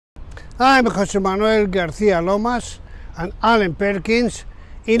I'm José Manuel García-Lomas and Allen-Perkins.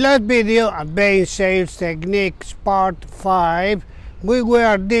 In last video, Advanced Sales Techniques Part 5, we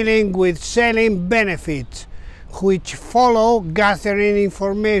were dealing with selling benefits, which follow gathering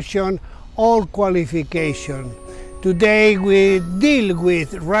information or qualification. Today we deal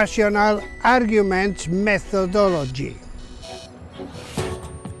with rational arguments methodology.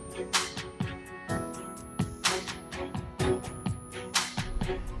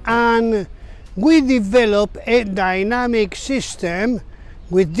 And we develop a dynamic system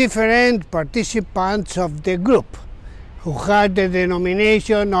with different participants of the group who had the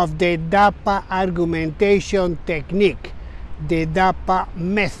denomination of the DAPA Argumentation Technique, the DAPA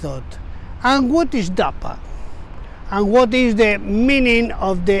method. And what is DAPA? And what is the meaning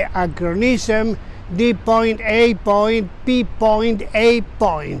of the acronym D.A. P.A.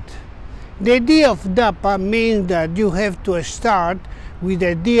 The D of DAPA means that you have to start with the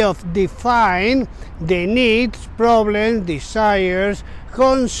idea of define the needs, problems, desires,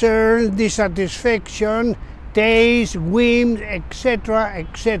 concerns, dissatisfaction, taste, whims,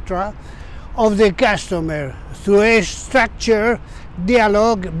 etc. of the customer through a structured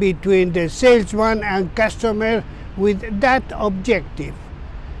dialogue between the salesman and customer with that objective.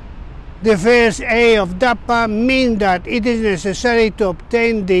 The first A of DAPA means that it is necessary to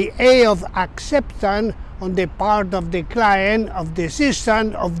obtain the A of acceptance on the part of the client of the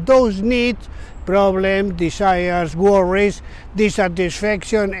existence of those needs, problems, desires, worries,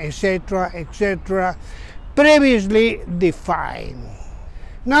 dissatisfaction, etc. previously defined.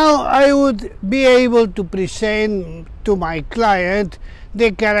 Now I would be able to present to my client the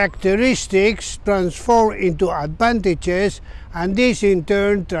characteristics transformed into advantages, and this in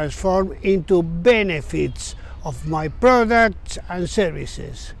turn transformed into benefits of my products and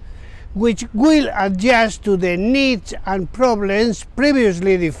services, which will adjust to the needs and problems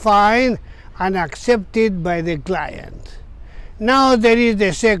previously defined and accepted by the client. Now there is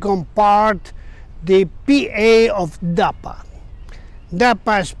the second part, the PA of DAPA.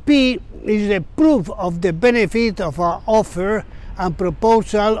 DAPA's P is the proof of the benefit of our offer and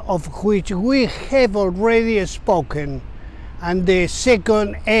proposal, of which we have already spoken. And the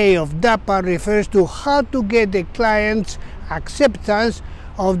second A of DAPA refers to how to get the client's acceptance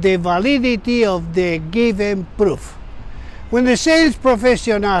of the validity of the given proof. When the sales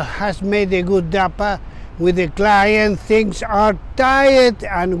professional has made a good DAPA with the client, things are tied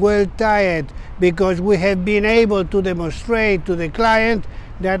and well tied, because we have been able to demonstrate to the client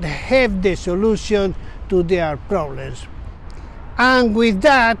that have the solution to their problems. And with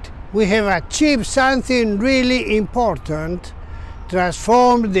that, we have achieved something really important: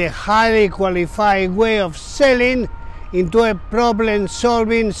 transformed the highly qualified way of selling into a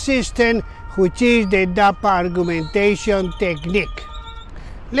problem-solving system, which is the DAPA Argumentation Technique.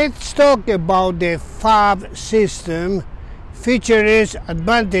 Let's talk about the FAB system: features,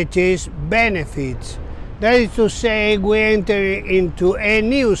 advantages, benefits. That is to say, we enter into a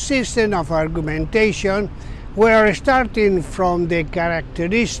new system of argumentation where, starting from the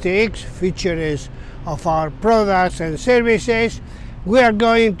characteristics, features of our products and services, we are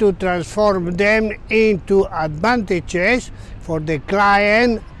going to transform them into advantages for the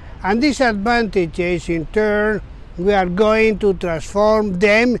client, and these advantages in turn we are going to transform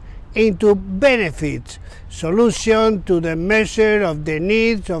them into benefits, solution to the measure of the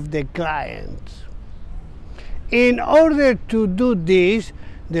needs of the client. In order to do this,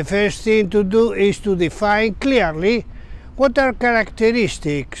 the first thing to do is to define clearly what are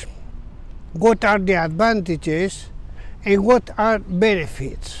characteristics, what are the advantages, and what are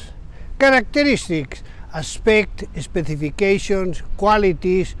benefits. Characteristics: aspect, specifications,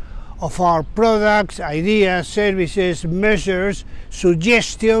 qualities of our products, ideas, services, measures,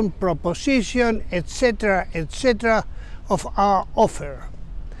 suggestion, proposition, etc. of our offer.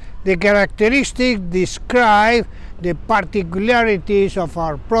 The characteristics describe the particularities of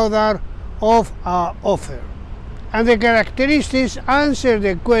our product, of our offer. And the characteristics answer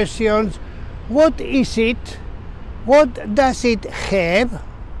the questions: what is it? What does it have?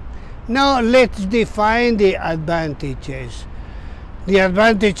 Now let's define the advantages. The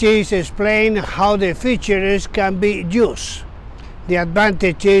advantages explain how the features can be used. The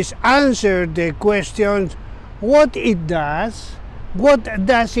advantages answer the questions: what it does, what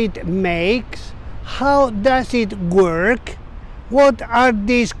does it make, how does it work, what are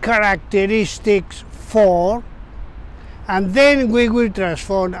these characteristics for, and then we will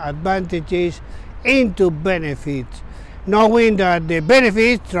transform advantages into benefits, knowing that the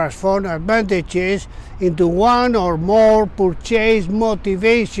benefits transform advantages into one or more purchase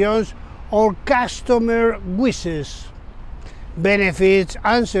motivations or customer wishes. benefits,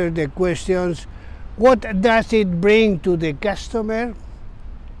 answer the questions: what does it bring to the customer?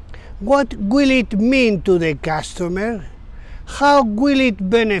 What will it mean to the customer? How will it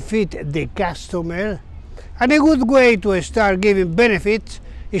benefit the customer? And a good way to start giving benefits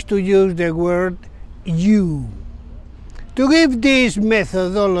is to use the word you. To give this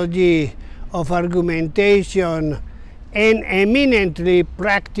methodology of argumentation an eminently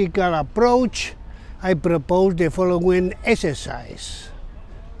practical approach, I propose the following exercise.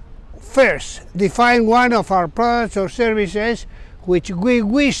 First, define one of our products or services which we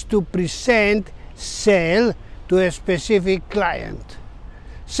wish to present, sell to a specific client.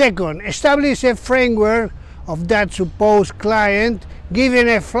 Second, establish a framework of that supposed client, giving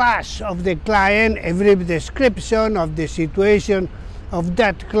a flash of the client, a brief description of the situation of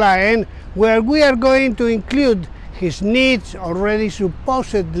that client, where we are going to include his needs already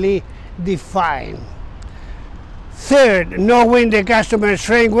supposedly defined. Third, knowing the customer's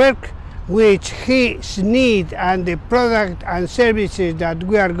framework, which his need and the product and services that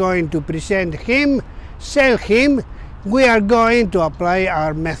we are going to present him, sell him, we are going to apply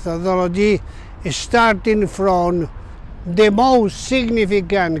our methodology starting from the most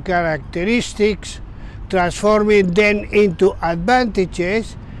significant characteristics, transforming them into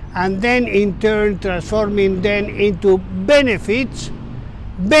advantages, and then in turn transforming them into benefits,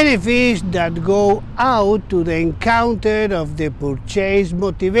 benefits that go out to the encounter of the purchase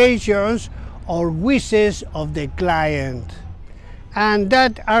motivations or wishes of the client, and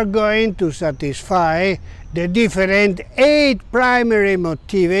that are going to satisfy the different 8 primary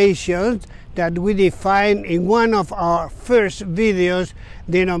motivations that we defined in one of our first videos,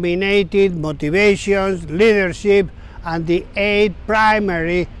 denominated motivations, leadership, and the 8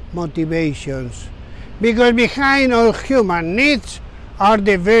 primary motivations. Because behind all human needs are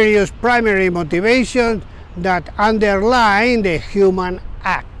the various primary motivations that underline the human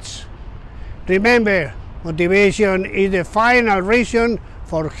acts. Remember, motivation is the final reason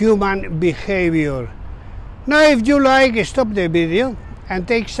for human behavior. Now, if you like, stop the video and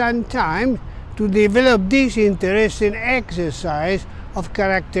take some time to develop this interesting exercise of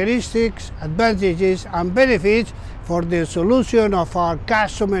characteristics, advantages, and benefits for the solution of our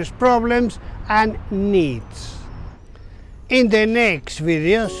customers' problems and needs. In the next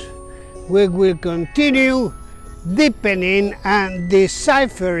videos, we will continue deepening and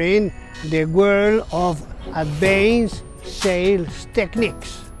deciphering the world of advanced sales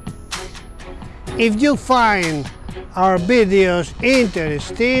techniques. If you find our videos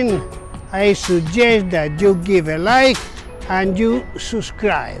interesting, I suggest that you give a like and you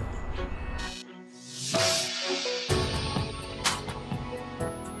subscribe.